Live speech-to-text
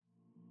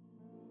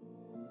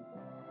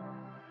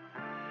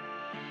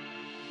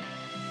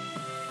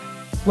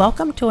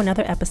Welcome to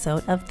another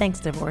episode of Thanks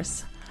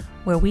Divorce,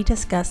 where we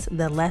discuss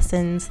the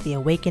lessons, the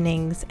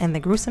awakenings, and the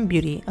gruesome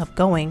beauty of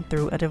going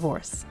through a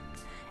divorce.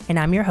 And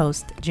I'm your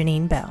host,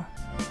 Janine Bell.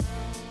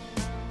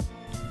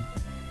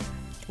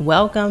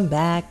 Welcome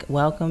back,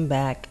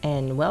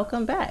 and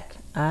welcome back.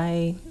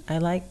 I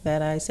like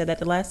that I said that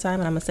the last time,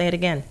 and I'm going to say it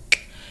again.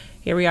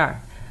 Here we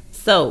are.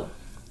 So,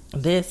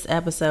 this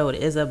episode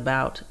is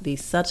about the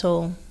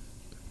subtle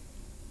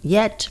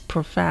yet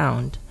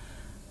profound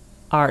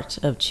art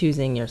of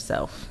choosing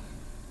yourself.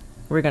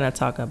 We're going to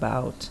talk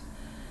about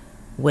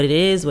what it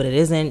is, what it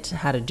isn't,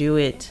 how to do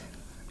it,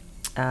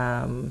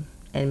 and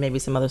maybe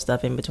some other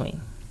stuff in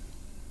between.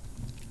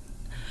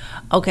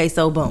 Okay,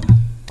 so boom.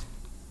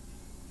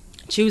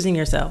 Choosing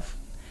yourself.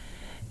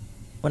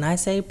 When I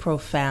say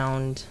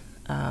profound,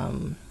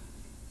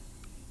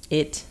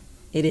 it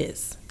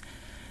is.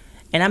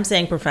 And I'm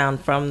saying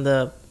profound from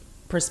the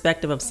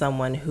perspective of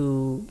someone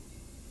who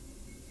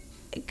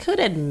could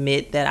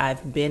admit that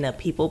I've been a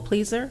people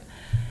pleaser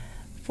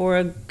for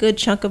a good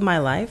chunk of my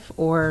life,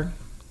 or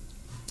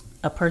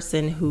a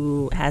person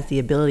who has the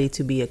ability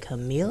to be a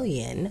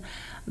chameleon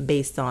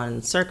based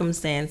on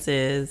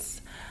circumstances,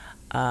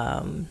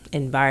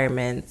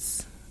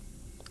 environments,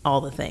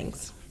 all the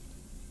things.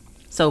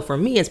 So for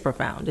me, it's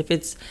profound. If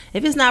it's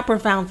not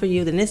profound for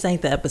you, then this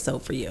ain't the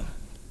episode for you.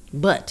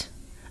 But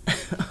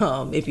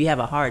if you have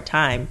a hard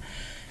time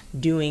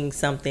doing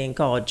something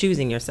called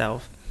choosing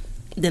yourself,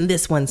 then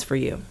this one's for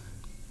you.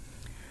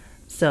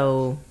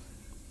 So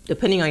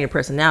depending on your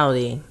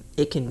personality,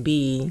 it can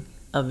be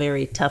a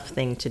very tough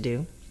thing to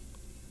do.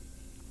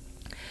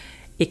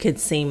 It could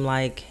seem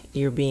like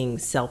you're being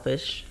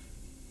selfish.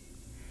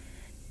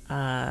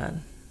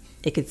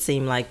 It could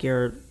seem like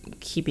you're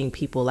keeping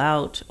people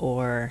out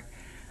or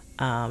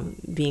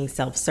being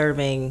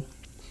self-serving.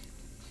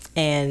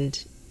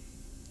 And,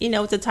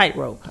 it's a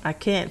tightrope. I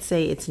can't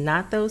say it's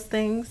not those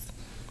things.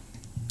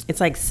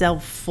 It's like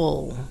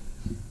self-full.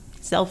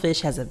 Selfish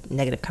has a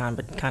negative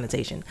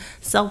connotation.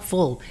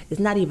 Self-full is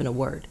not even a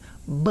word,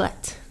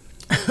 but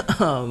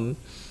it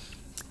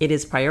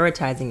is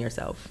prioritizing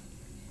yourself.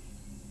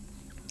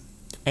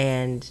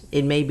 And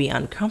it may be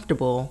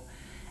uncomfortable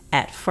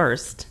at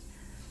first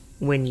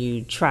when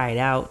you try it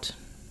out.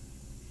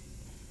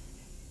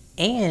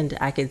 And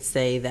I could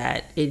say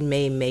that it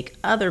may make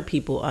other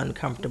people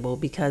uncomfortable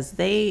because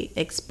they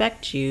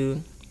expect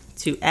you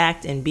to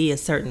act and be a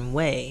certain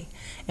way.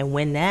 And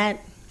when that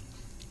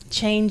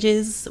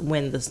changes,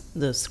 when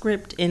the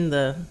script in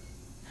the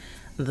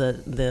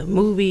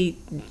movie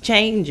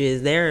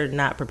changes, they're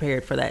not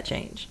prepared for that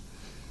change.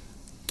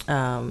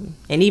 And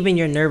even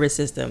your nervous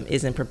system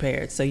isn't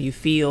prepared, so you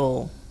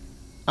feel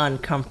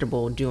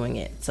uncomfortable doing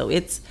it. So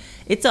it's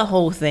a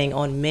whole thing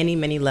on many,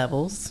 many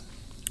levels,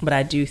 but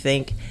I do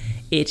think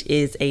it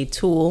is a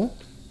tool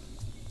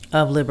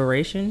of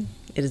liberation.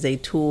 It is a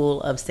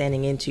tool of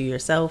standing into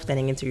yourself,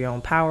 standing into your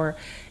own power.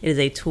 It is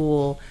a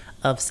tool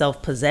of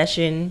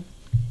self-possession.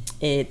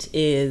 It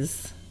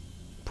is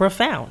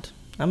profound.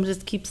 I'm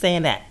just keep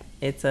saying that.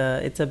 It's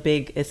a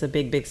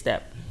big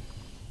step.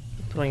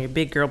 Put on your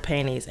big girl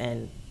panties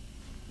and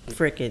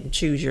frickin'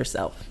 choose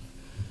yourself.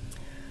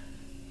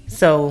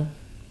 So,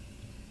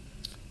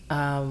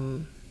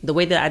 the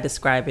way that I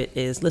describe it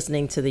is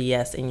listening to the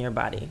yes in your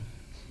body,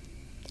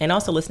 and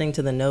also listening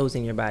to the no's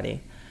in your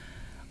body,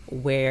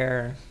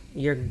 where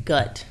your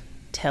gut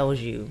tells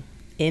you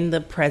in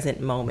the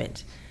present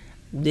moment,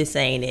 this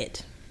ain't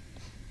it.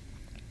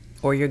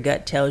 Or your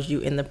gut tells you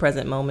in the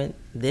present moment,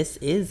 this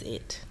is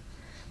it.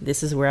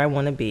 This is where I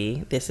want to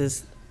be.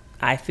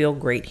 I feel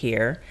great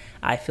here.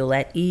 I feel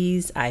at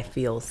ease. I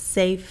feel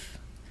safe.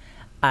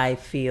 I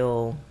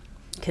feel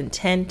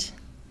content.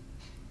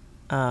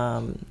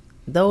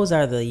 Those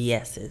are the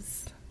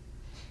yeses.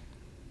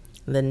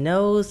 The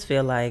no's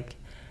feel like,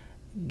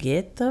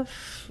 get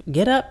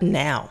up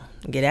now.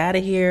 Get out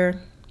of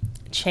here.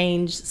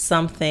 Change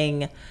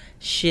something.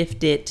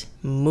 Shift it.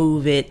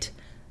 Move it.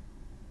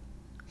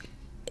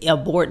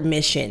 Abort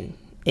mission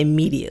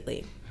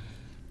immediately.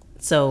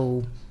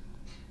 So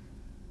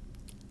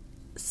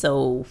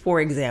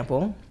for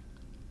example,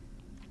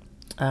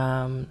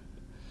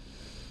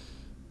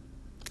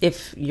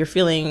 if you're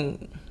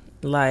feeling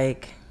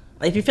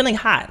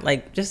hot,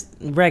 like just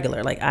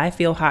regular, like I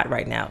feel hot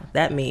right now,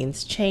 that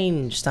means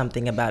change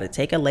something about it.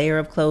 Take a layer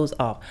of clothes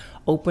off,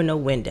 open a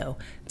window,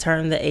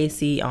 turn the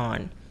AC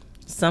on.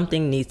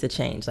 Something needs to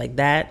change. Like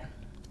that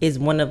is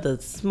one of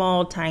the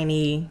small,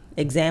 tiny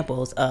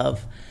examples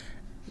of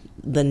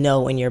the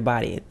no in your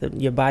body.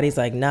 Your body's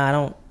like,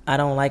 nah, I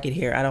don't like it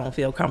here. I don't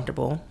feel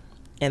comfortable.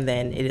 And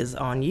then it is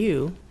on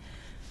you,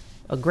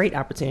 a great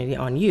opportunity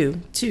on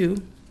you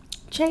to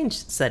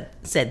change said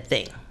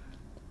thing.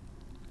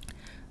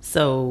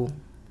 So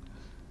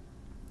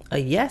a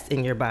yes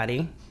in your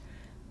body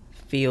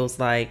feels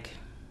like,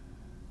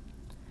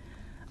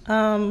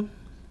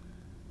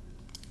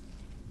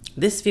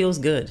 this feels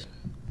good.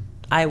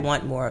 I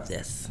want more of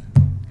this.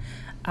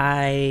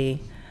 I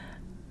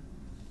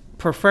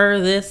prefer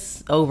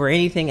this over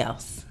anything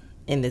else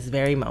in this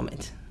very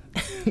moment.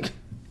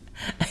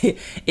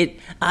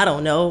 I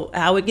don't know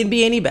how it can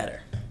be any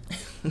better.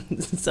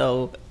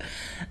 So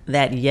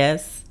that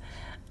yes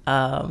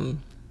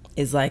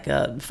is like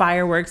a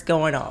fireworks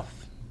going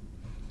off,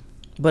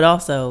 but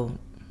also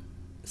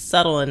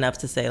subtle enough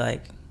to say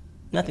like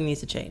nothing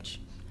needs to change.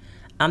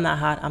 I'm not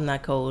hot, I'm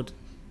not cold,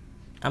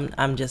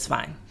 I'm just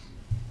fine.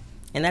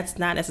 And that's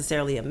not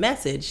necessarily a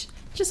message,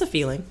 just a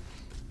feeling.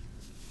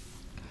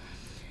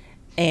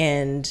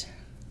 And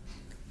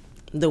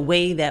the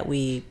way that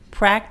we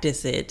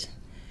practice it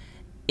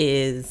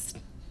is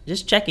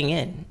just checking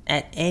in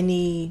at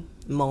any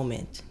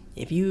moment.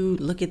 If you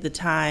look at the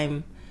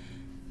time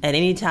at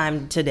any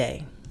time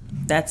today,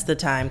 that's the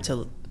time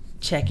to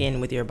check in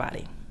with your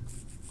body.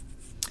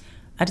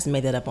 I just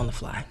made that up on the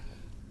fly.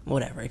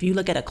 Whatever. If you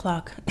look at a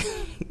clock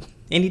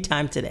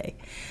anytime today,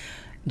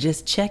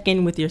 just check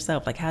in with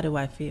yourself. Like, how do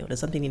I feel? Does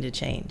something need to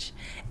change?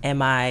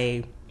 Am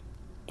I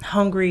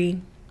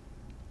hungry?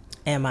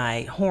 Am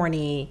I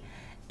horny?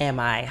 Am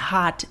I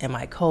hot? Am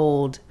I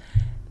cold?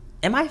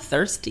 Am I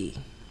thirsty?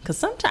 Because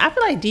sometimes I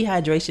feel like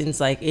dehydration's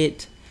like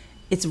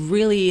it's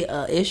really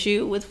an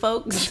issue with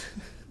folks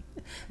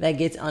that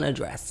gets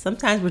unaddressed.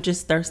 Sometimes we're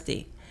just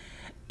thirsty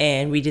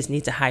and we just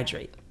need to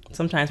hydrate.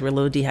 Sometimes we're a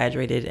little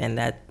dehydrated and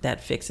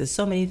that fixes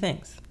so many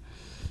things.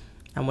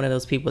 I'm one of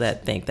those people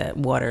that think that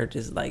water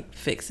just like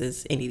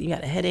fixes anything. You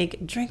got a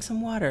headache, drink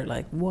some water.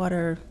 Like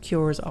water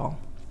cures all.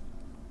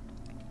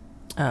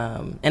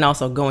 And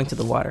also going to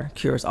the water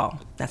cures all.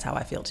 That's how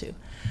I feel too.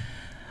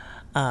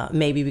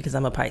 Maybe because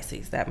I'm a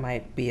Pisces. That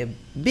might be a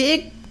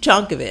big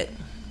chunk of it.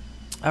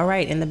 All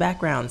right, in the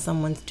background,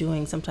 someone's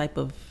doing some type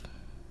of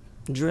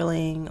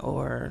drilling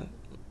or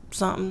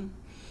something.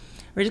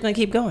 We're just going to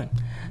keep going.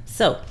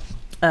 So,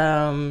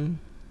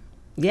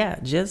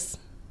 just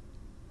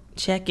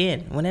check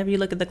in. Whenever you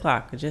look at the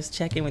clock, just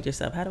check in with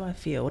yourself. How do I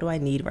feel? What do I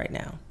need right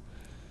now?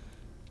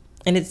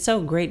 And it's so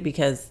great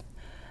because,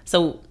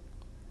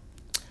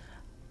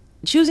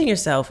 choosing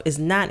yourself is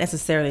not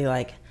necessarily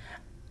like,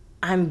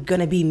 I'm going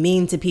to be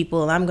mean to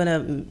people and I'm going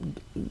to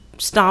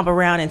stomp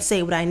around and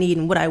say what I need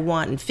and what I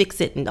want and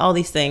fix it and all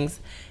these things.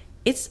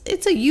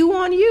 It's a you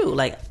on you.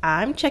 Like,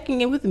 I'm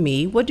checking in with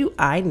me. What do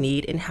I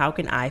need and how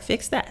can I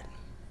fix that?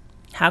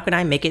 How can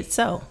I make it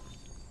so?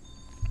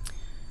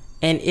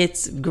 And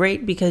it's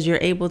great because you're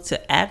able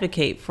to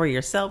advocate for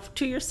yourself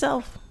to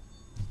yourself.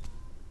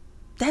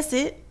 That's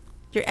it.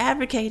 You're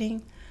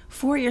advocating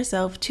for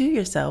yourself to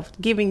yourself,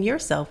 giving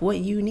yourself what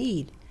you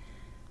need.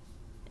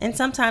 And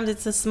sometimes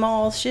it's a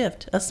small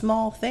shift, a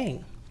small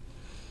thing.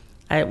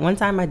 One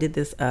time I did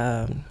this, it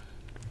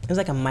was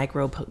like a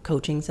micro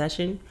coaching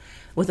session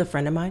with a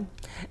friend of mine.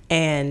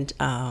 And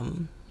I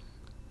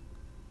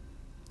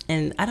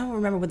don't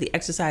remember what the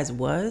exercise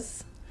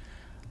was,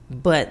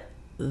 but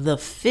the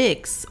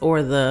fix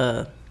or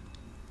the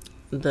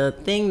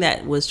thing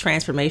that was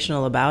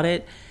transformational about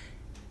it,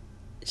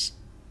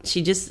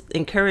 she just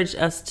encouraged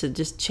us to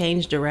just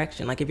change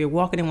direction. Like if you're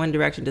walking in one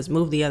direction, just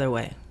move the other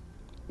way.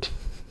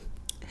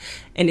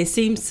 And it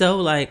seems so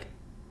like,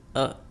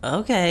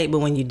 okay, but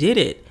when you did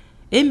it,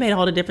 it made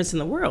all the difference in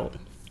the world.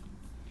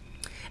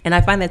 And I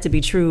find that to be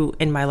true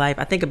in my life.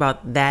 I think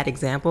about that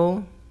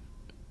example,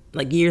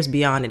 like years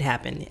beyond it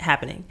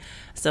happening.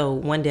 So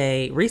one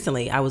day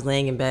recently, I was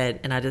laying in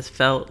bed and I just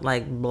felt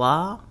like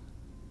blah.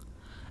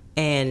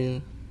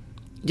 And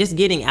just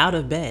getting out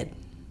of bed,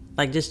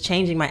 like just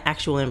changing my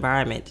actual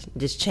environment,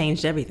 just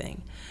changed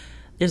everything.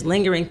 There's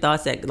lingering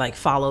thoughts that like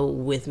follow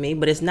with me,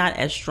 but it's not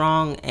as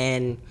strong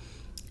and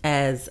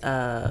as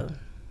I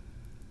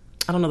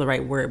don't know the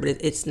right word, but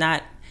it's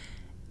not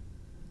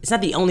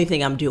the only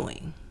thing I'm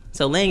doing.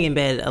 So laying in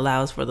bed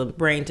allows for the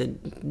brain to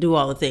do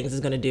all the things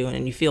it's going to do,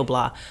 and you feel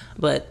blah.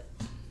 But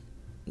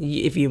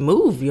if you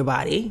move your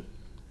body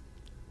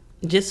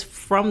just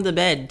from the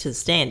bed to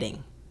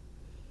standing,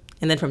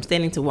 and then from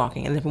standing to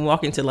walking, and then from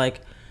walking to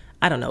like,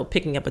 I don't know,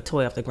 picking up a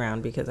toy off the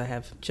ground because I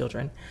have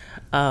children,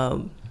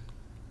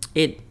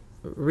 it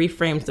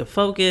reframes the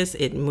focus.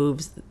 It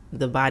moves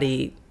the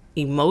body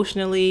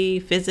emotionally,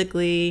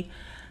 physically,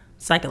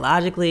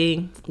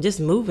 psychologically. Just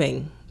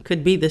moving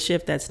could be the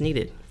shift that's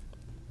needed.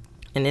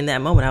 And in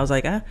that moment, I was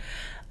like,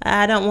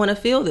 I don't want to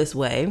feel this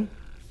way.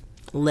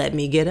 Let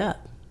me get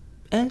up.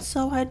 And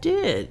so I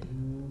did.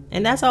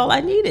 And that's all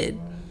I needed.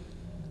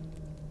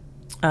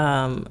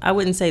 I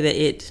wouldn't say that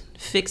it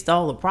fixed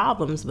all the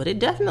problems, but it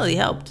definitely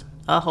helped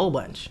a whole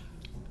bunch.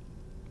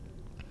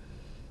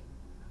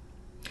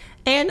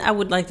 And I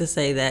would like to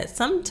say that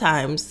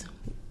sometimes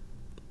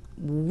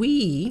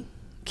we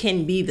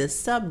can be the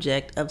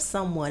subject of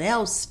someone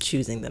else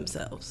choosing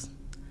themselves.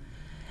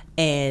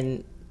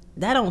 And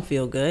that don't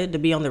feel good to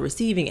be on the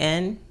receiving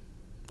end.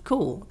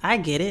 Cool, I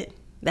get it.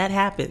 That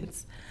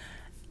happens.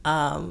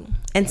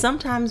 And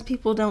sometimes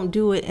people don't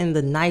do it in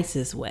the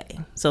nicest way.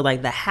 So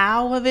like the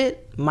how of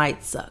it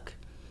might suck.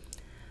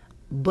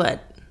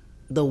 But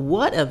the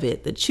what of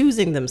it, the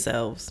choosing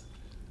themselves,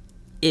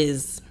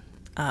 is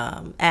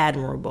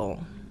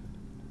admirable.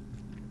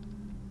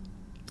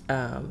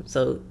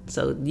 So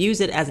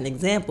use it as an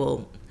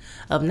example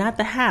of not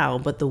the how,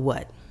 but the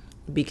what.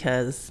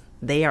 Because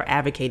they are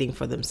advocating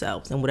for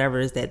themselves and whatever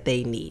it is that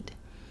they need.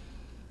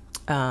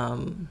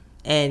 And,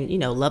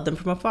 love them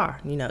from afar.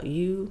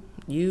 You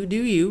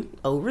do you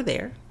over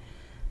there.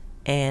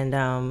 And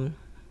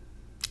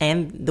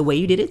the way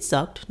you did it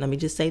sucked. Let me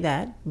just say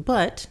that.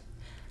 But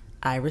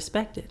I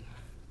respect it.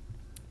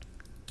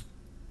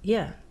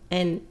 Yeah.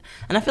 And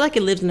I feel like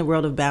it lives in the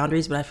world of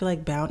boundaries, but I feel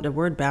like the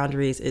word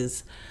boundaries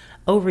is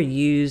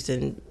overused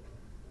and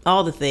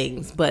all the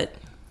things. But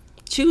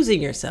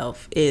choosing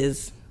yourself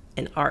is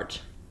an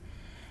art,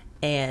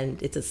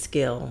 and it's a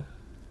skill.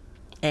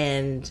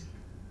 And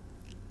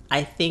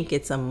I think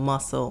it's a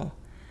muscle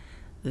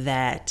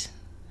that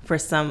for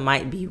some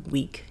might be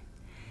weak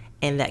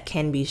and that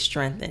can be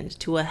strengthened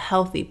to a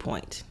healthy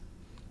point.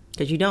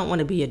 Because you don't want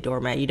to be a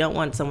doormat. You don't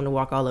want someone to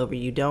walk all over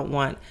you. You don't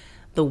want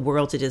the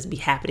world to just be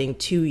happening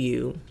to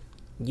you.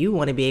 You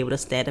want to be able to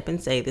stand up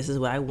and say, this is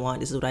what I want,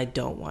 this is what I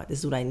don't want, this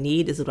is what I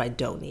need, this is what I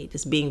don't need.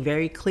 Just being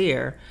very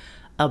clear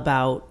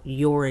about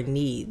your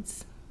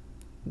needs,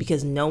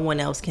 because no one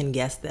else can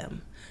guess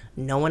them.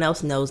 No one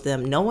else knows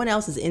them. No one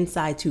else is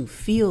inside to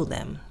feel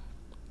them.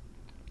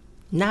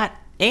 Not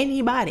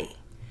anybody.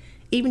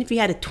 Even if you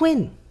had a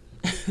twin,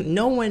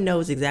 no one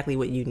knows exactly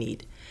what you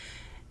need.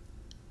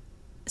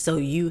 So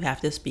you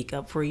have to speak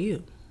up for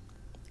you.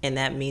 And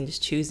that means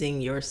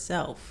choosing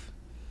yourself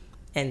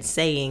and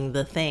saying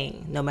the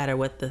thing, no matter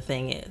what the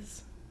thing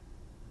is.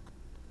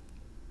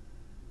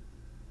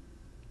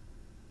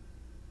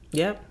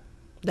 Yep.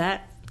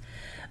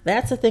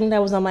 That's the thing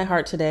that was on my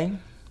heart today.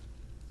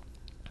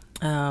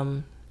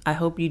 I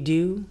hope you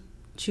do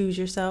choose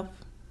yourself.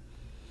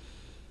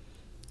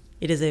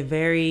 It is a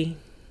very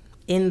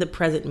in the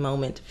present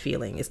moment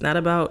feeling. It's not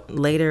about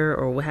later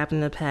or what happened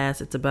in the past.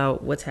 It's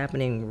about what's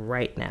happening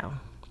right now.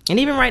 And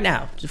even right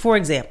now, for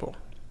example,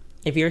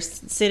 if you're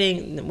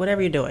sitting,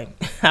 whatever you're doing,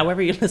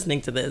 however you're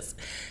listening to this,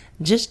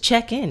 just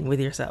check in with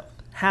yourself.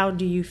 How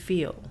do you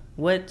feel?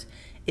 What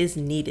is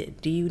needed?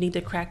 Do you need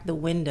to crack the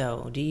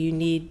window? Do you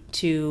need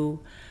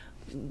to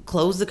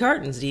close the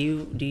curtains? Do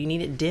you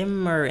need it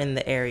dimmer in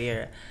the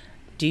area?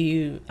 Do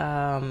you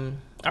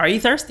are you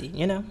thirsty?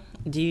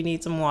 Do you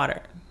need some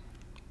water?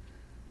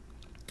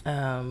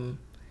 Do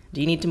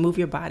you need to move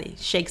your body?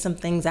 Shake some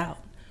things out.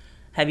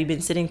 Have you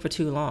been sitting for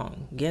too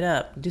long? Get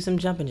up, do some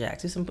jumping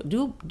jacks,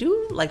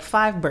 do like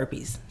 5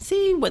 burpees.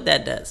 See what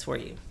that does for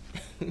you.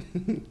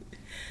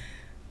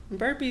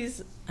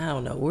 Burpees, I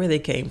don't know where they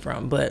came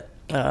from, but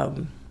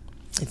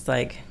it's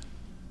like,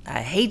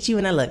 I hate you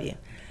and I love you.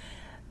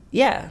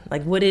 Yeah,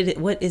 like what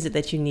is it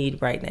that you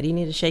need right now? Do you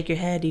need to shake your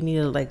head? Do you need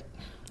to like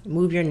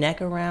move your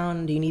neck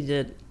around? Do you need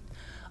to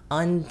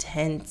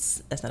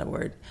untense, that's not a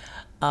word,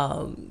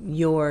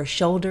 your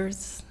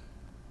shoulders?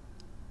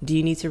 Do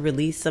you need to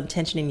release some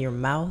tension in your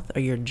mouth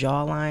or your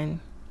jawline?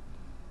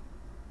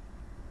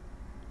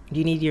 Do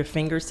you need your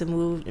fingers to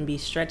move and be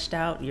stretched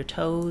out? Your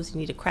toes?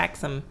 You need to crack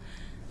some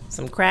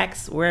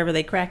cracks wherever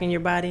they crack in your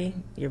body,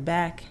 your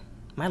back.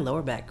 My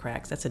lower back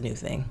cracks. That's a new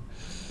thing.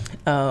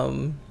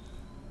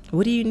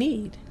 What do you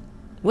need?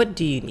 What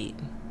do you need?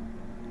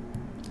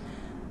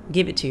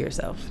 Give it to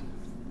yourself.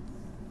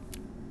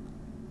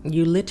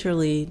 You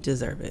literally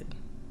deserve it.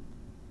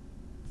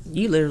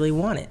 You literally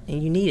want it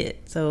and you need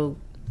it. So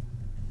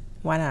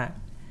why not?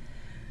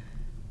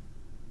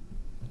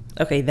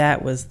 Okay,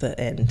 that was the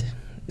end.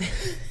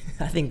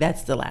 I think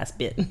that's the last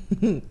bit.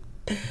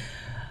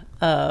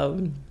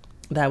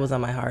 That was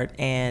on my heart,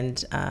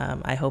 and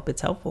I hope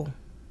it's helpful.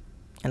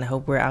 And I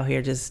hope we're out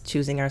here just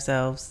choosing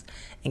ourselves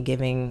and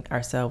giving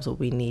ourselves what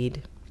we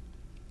need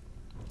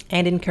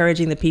and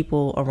encouraging the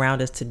people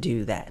around us to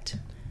do that.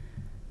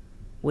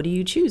 What are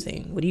you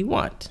choosing? What do you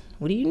want?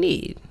 What do you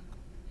need?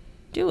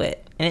 Do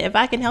it. And if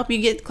I can help you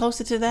get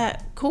closer to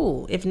that,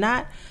 cool. If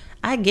not,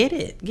 I get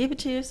it. Give it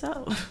to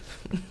yourself.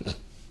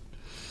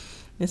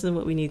 This is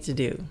what we need to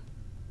do.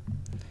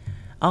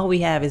 All we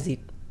have is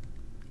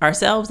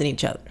ourselves and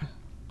each other.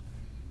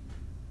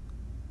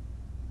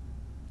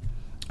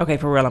 Okay,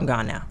 for real, I'm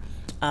gone now.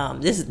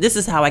 This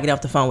is how I get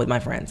off the phone with my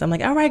friends. I'm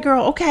like, all right,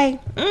 girl, okay,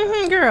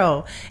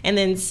 girl. And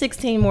then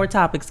 16 more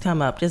topics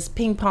come up, just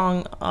ping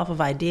pong off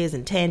of ideas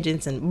and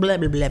tangents and blah,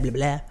 blah, blah, blah,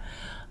 blah.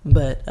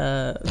 But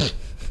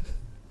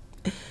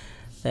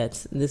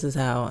this is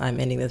how I'm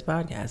ending this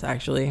podcast,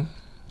 actually.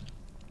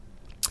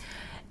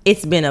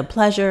 It's been a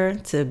pleasure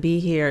to be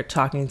here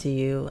talking to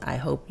you. I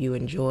hope you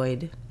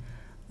enjoyed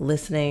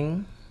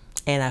listening,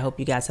 and I hope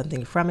you got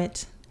something from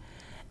it.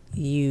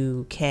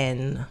 You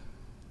can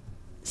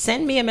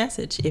send me a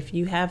message if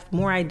you have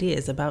more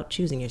ideas about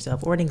choosing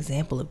yourself or an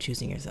example of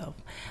choosing yourself.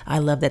 I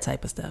love that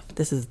type of stuff.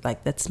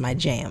 That's my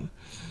jam.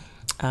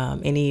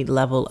 Any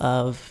level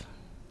of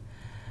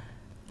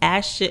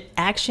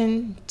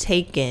action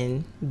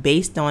taken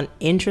based on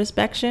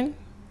introspection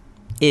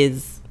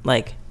is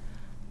like,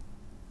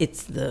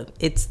 it's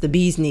the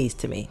bee's knees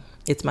to me.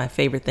 It's my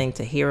favorite thing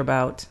to hear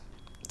about,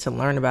 to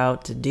learn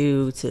about, to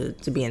do,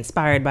 to be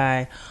inspired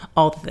by,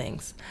 all the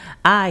things.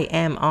 I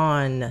am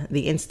on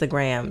the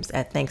Instagrams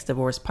at Thanks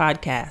Divorce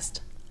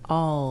Podcast,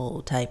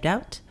 all typed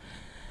out.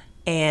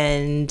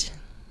 And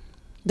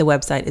the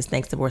website is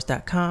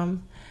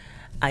thanksdivorce.com.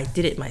 I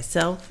did it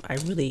myself. I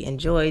really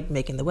enjoyed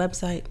making the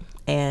website,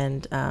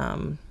 and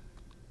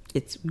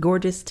it's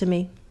gorgeous to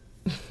me.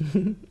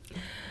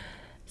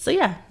 So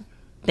yeah,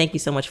 thank you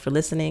so much for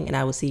listening, and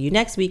I will see you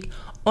next week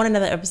on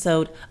another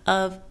episode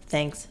of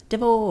Thanks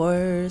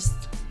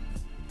Divorced.